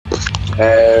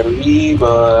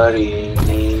Everybody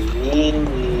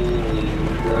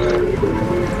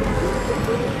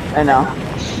I know.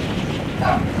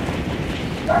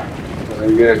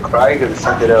 You're gonna cry because I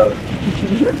sent it up.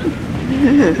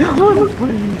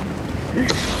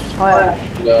 What?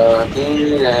 Nothing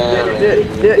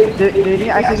Do you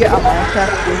think I should get a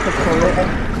Minecraft skin to pull it?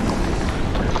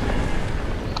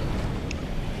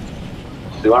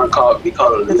 Do you want to be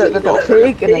called a loser? There's a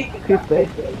pig and a creeper.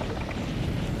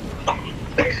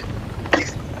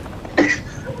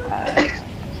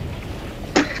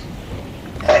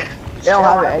 They don't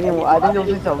have it anymore. I think those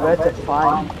things are rare to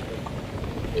find.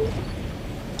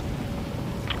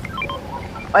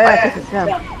 Oh yeah, this is him.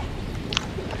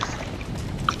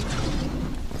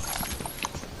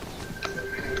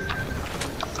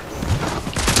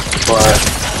 But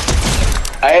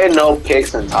I had no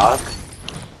pics and talk.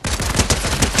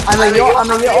 I mean, you're all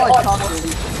talking.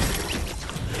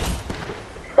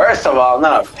 First of all, I'm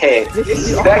not a pig.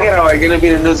 Second of all, you're gonna be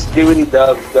the new Skibbity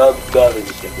Dub and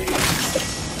shit, dude.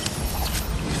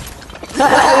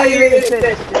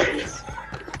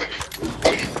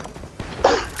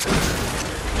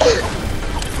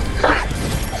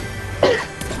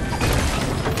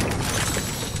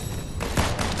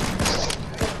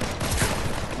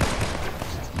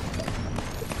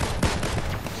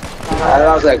 I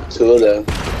lost like 2 of them.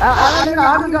 I'm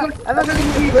not gonna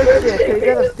give you good shit, cause you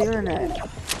guys are stealing it.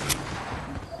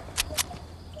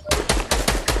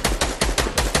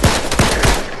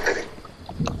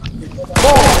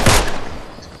 Whoa!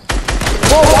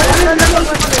 Whoa, why did you not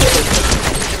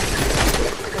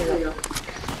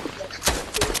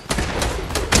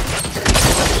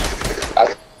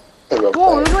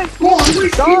Whoa, look like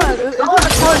God! It's not a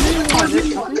car, this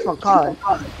is my car.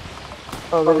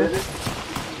 Oh, look at this.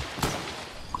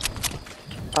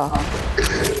 Oh.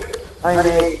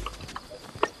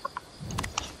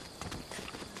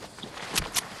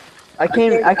 I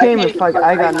came with fight.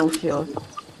 I got no shield.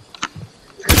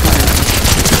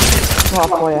 Oh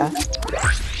boy, yeah.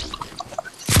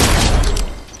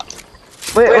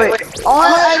 Wait. Oh,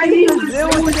 I need to do that.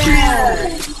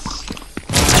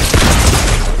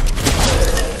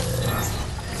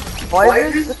 What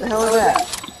is this? What the hell is that?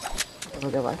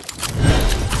 Okay, bye.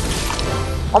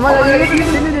 Oh my god, you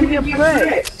didn't give me a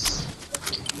prick!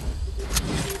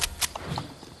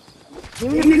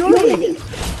 Give me a prick!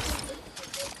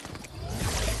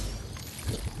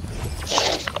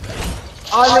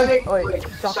 Oh, wait,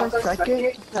 shotgun strike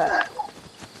it? What's that?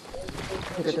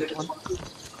 Look at this one.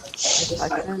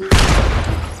 Second.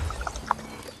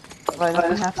 Why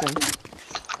nothing happened?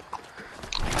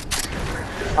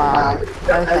 Wow,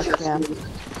 that is a scam.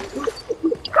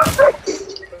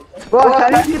 Bro,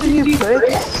 can you give me a prick?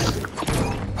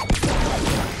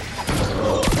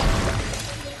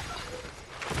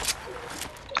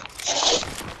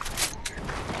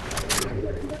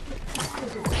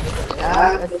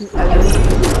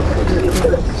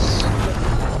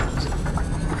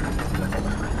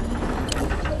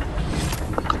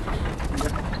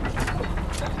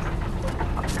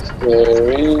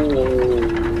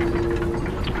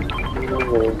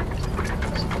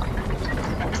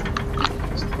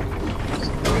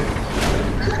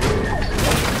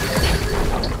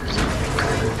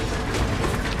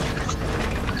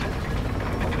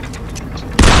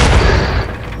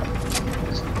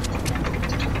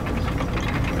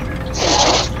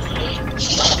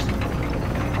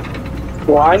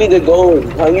 Well, I need to go.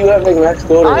 How you have like max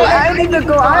gold? I need to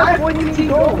go. I have 42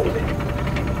 gold.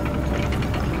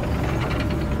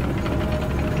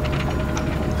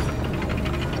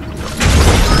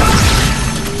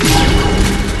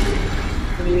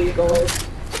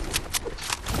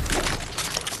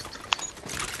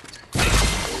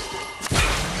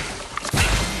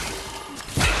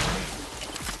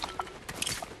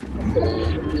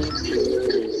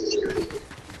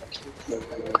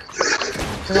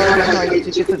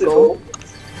 Did you get the goal?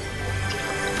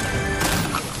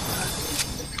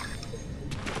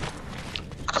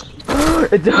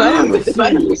 It's a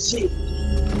vending machine.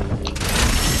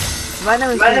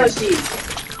 Vending machine.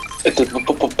 It's a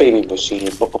baby machine.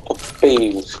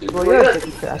 Baby machine. Well, you're a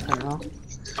sticky fast, I know.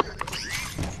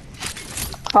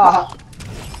 Ah.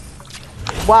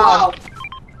 Wow.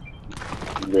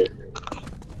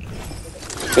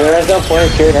 Yeah, that's not point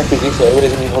of carrying RPG, so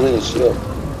everybody's gonna be holding the shield.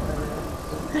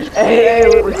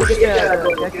 Hey, we should get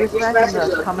the Christmas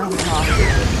and the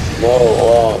Kamehameha.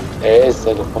 No, it is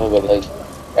like a fun, but like,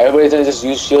 everybody's gonna just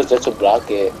use shields just to block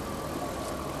it.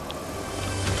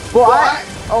 Well,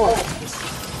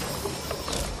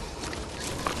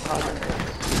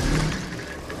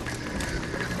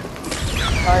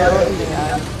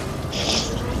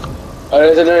 Oh,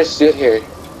 there's another suit here.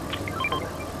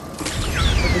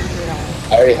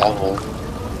 I already have one.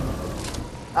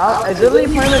 I literally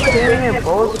playing with Sammy and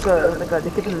Bo's like a they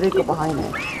get the leak behind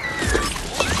it.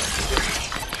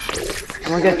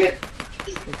 I'm gonna get.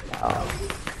 Oh.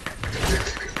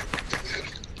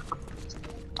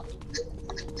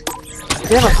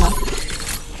 Yeah,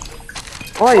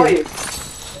 but oi.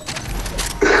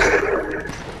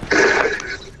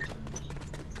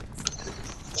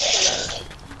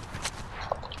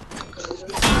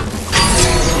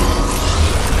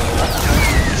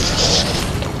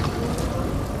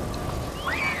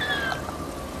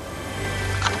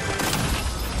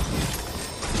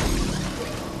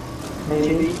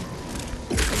 Maybe.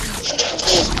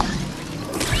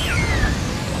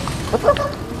 What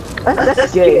the?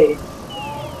 That's gay.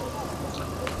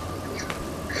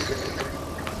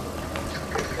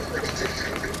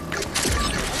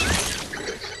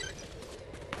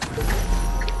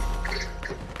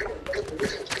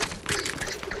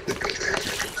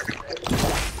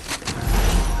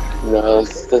 No,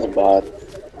 this is a bot.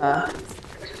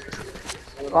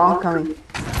 Oh, I'm coming.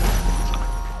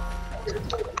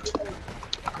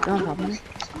 Don't help me.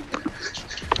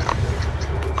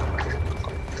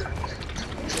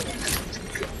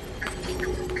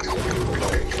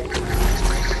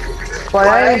 But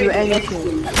I didn't do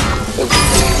anything.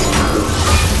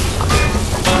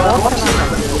 What can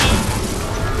I do?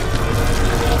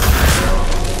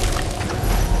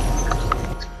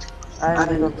 I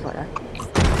didn't go for that.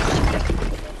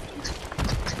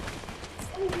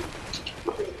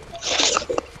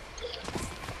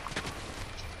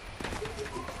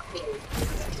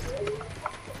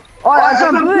 Oh, I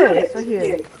jumped good! It's right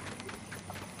here.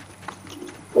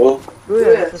 Oh.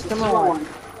 Good, it's a similar one.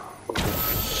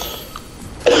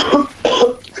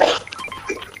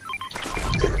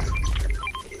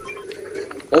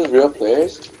 Those real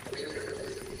players?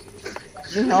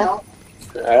 You help?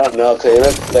 I don't know, cause they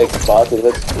look like bots, they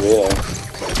look real.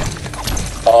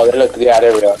 Oh, they look, yeah,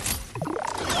 they're real.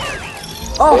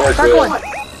 Oh, They look back real. one!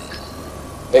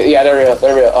 Yeah, they're real,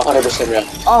 100% real.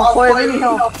 Oh, boy, I need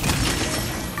help.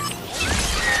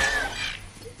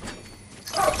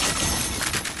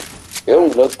 They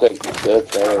don't look like good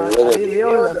players. They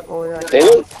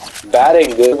Oh, look bad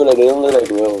and good, but like, they don't look like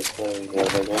real players. Yeah,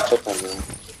 like, don't check on them.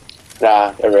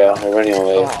 Nah, they're real, they're running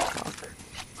away.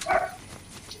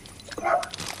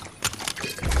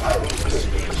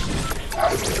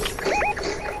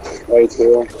 Way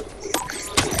too.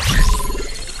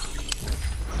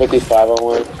 55 on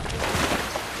one.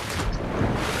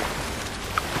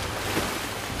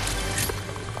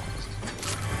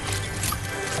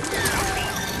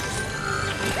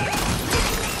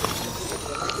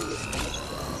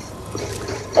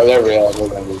 Oh, they're real. They're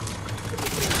ready.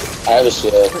 I have a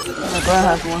shield. my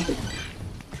brother has one.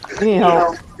 You need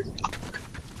help.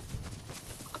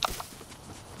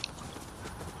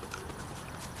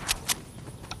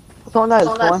 Someone that is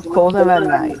going cold him at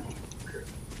night.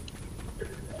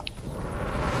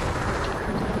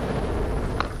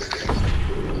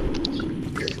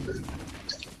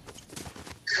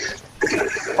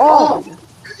 Oh!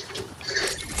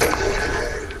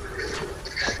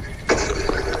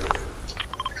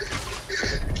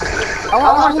 I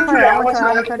want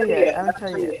to try it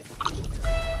yet.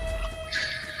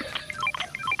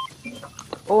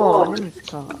 Oh, my name is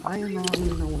Carl. I don't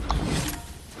know what.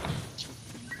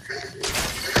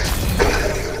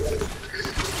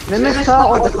 Name is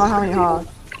Carl or the how many hard?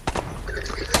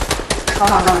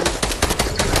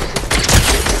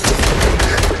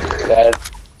 Dead.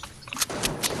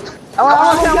 I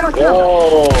want to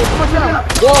Yo!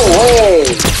 No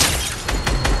way!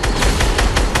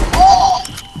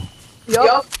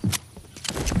 Yup.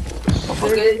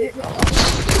 Okay.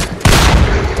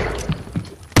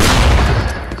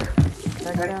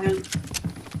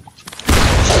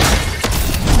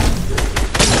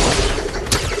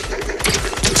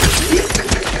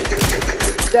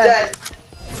 Dead.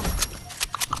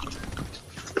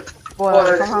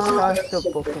 Boy, somehow I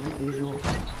still broken as usual.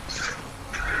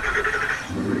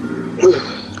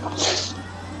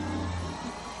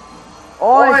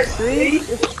 Oh, it's three?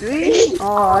 It's three?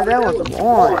 Oh, that was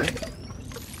one.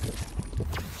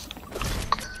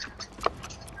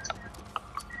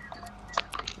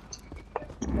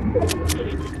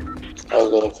 I'll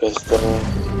go to pistol.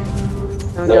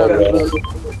 No, No, no. no.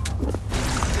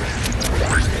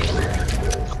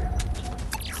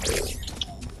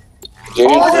 Do you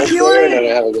Oh, need the first player or healing! do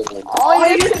I have a good one? Oh,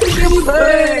 you get to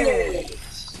play!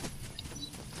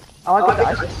 I want the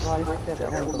ice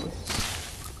one.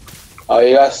 Oh,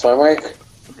 you got Stormmark?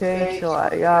 Okay, so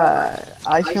I got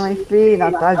ice on my feet,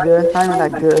 not that good, not even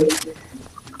that good.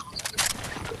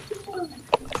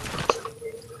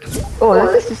 Oh,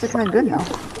 this is kind of good now.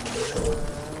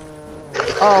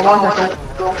 Oh, 1 second.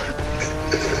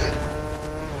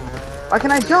 Why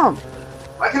can I jump?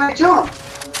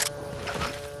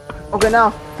 Okay,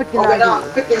 now 59.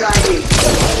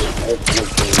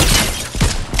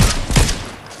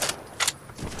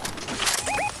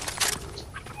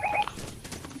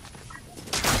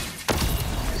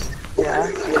 Yeah.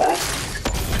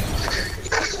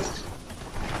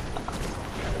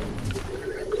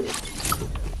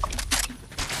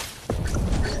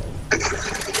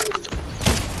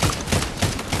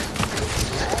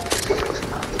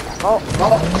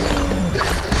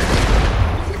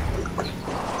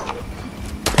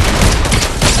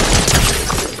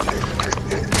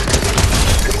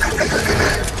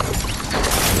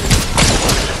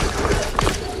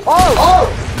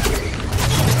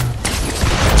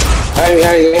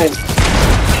 Behind.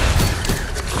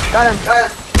 Got him.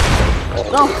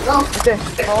 No. Okay.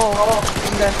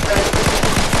 I'm dead.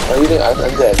 Oh, you think I'm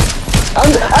dead? I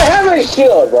have a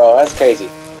shield, bro. That's crazy.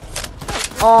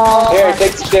 Oh. Here,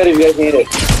 take the shield if you guys need it.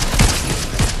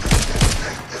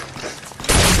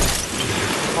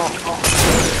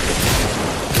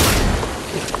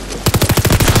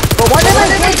 But why did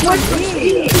I take one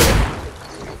team?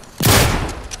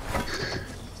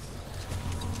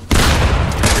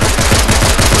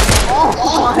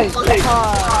 Oh my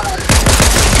god.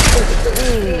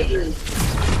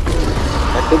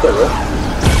 I think I will.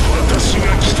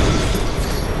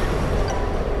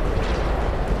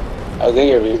 I'll get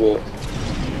your reboot.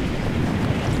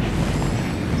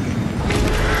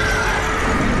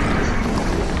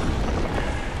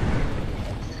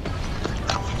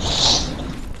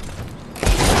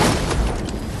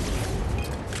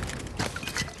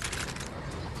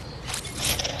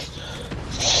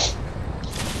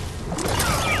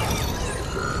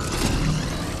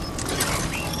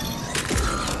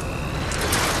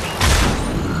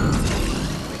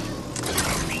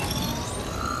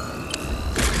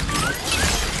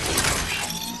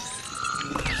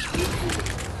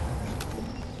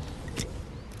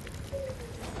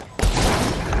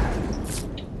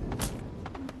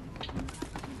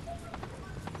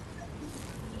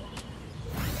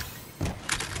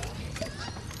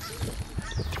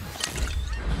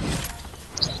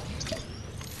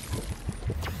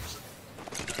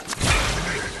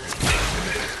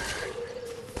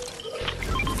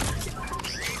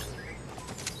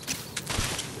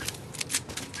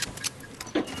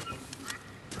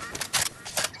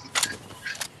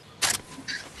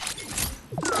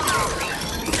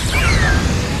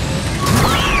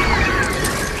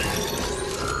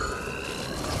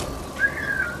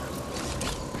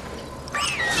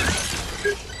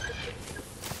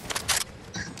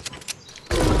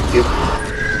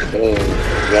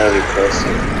 Gotta be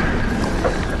closer.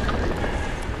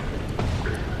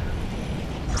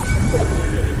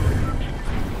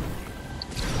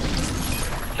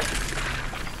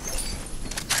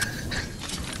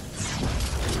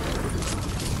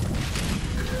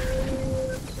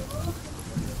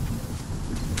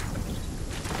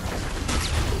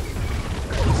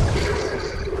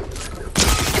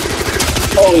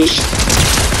 Holy shit.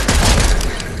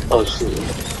 Oh shit.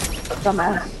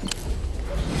 Dumbass.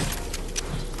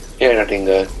 You're nothing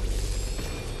good.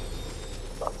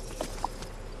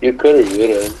 You could or you would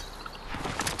have.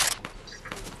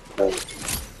 No.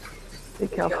 Be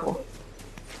careful.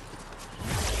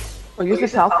 Oh, use the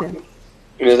Falcon.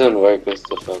 It doesn't work with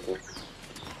the Falcon.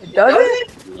 It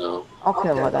doesn't? No.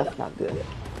 Okay, well that's not good.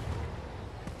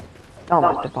 I don't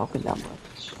like the Falcon that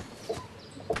much.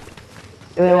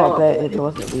 It would have bet if it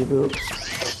wasn't a reboot.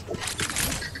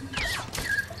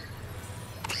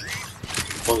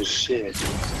 Oh shit.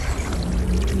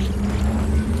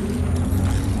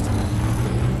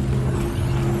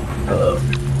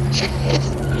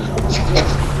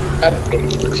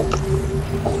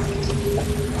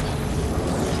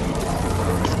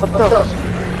 What's up?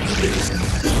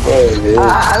 Oh, dude. I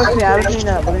was thinking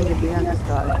that we're gonna get behind this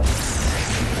guy.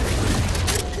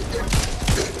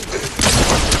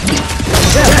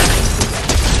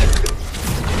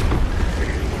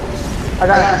 I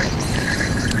got it.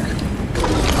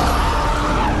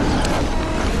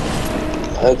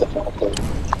 I like the Falcon.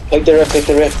 Take the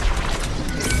rift.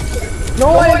 No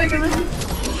way! Oh,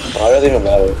 it doesn't even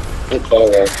matter. It's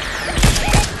alright.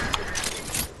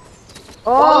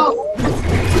 Oh!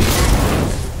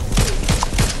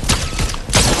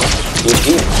 Dude,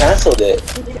 he cancelled it.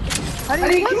 How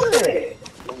did he cancel it?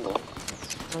 I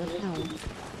don't know.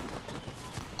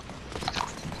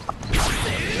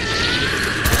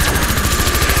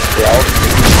 Yeah.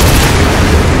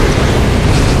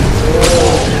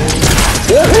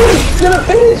 gonna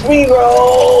finish me,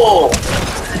 bro!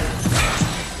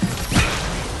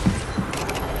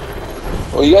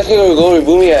 Well, you guys can go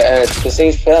reboot me at the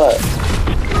same spot.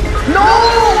 No!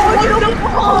 What the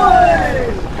fuck?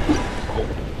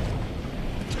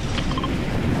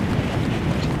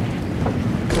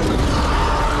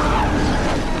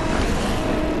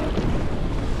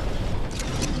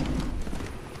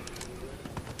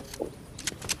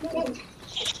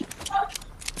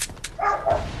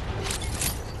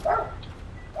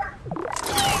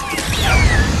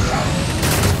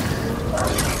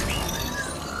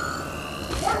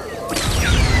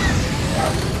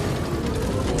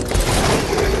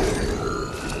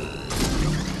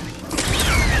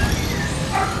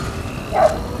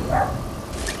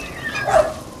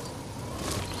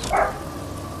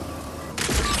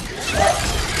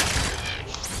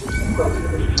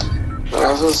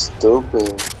 That's so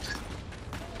stupid.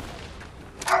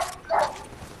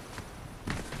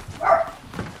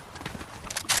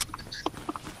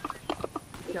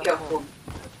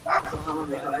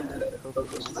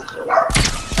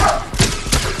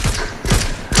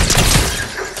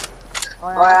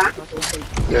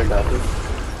 You're nothing.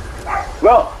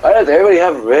 Bro, why does everybody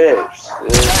have ribs?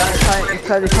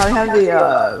 Because they probably have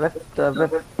the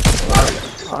rip.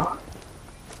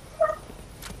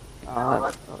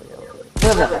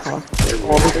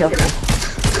 Oh, be careful.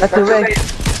 That's the way.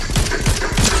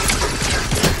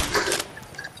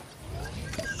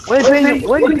 Where's Vina?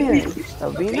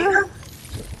 Vina?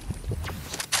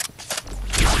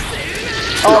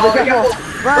 Oh, be careful.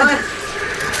 Run!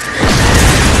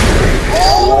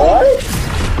 What?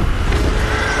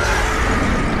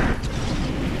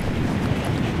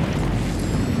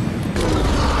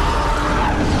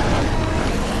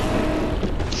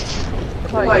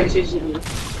 Vai, GG.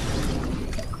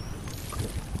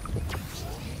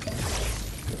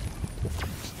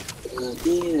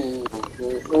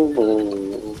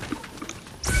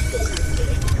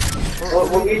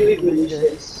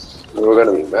 We're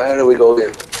gonna be mad if we go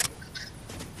again.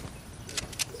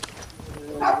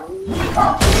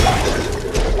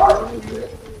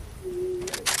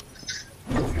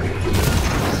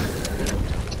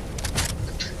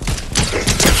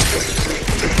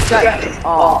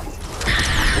 Oh.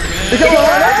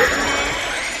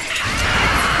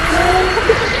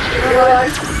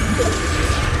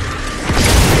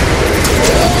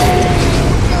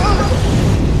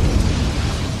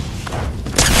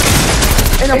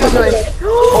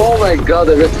 Oh my god,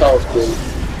 the rift house, dude.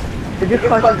 If you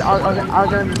question, I'll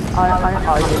argue with you.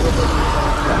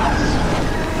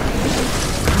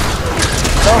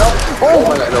 Oh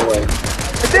my god, no way.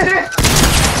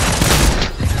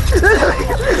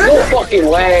 No fucking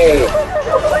way!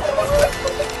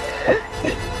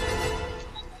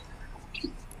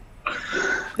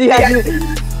 They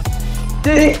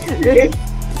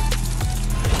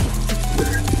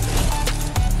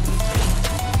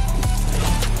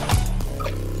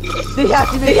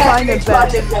have to be trying their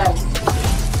best.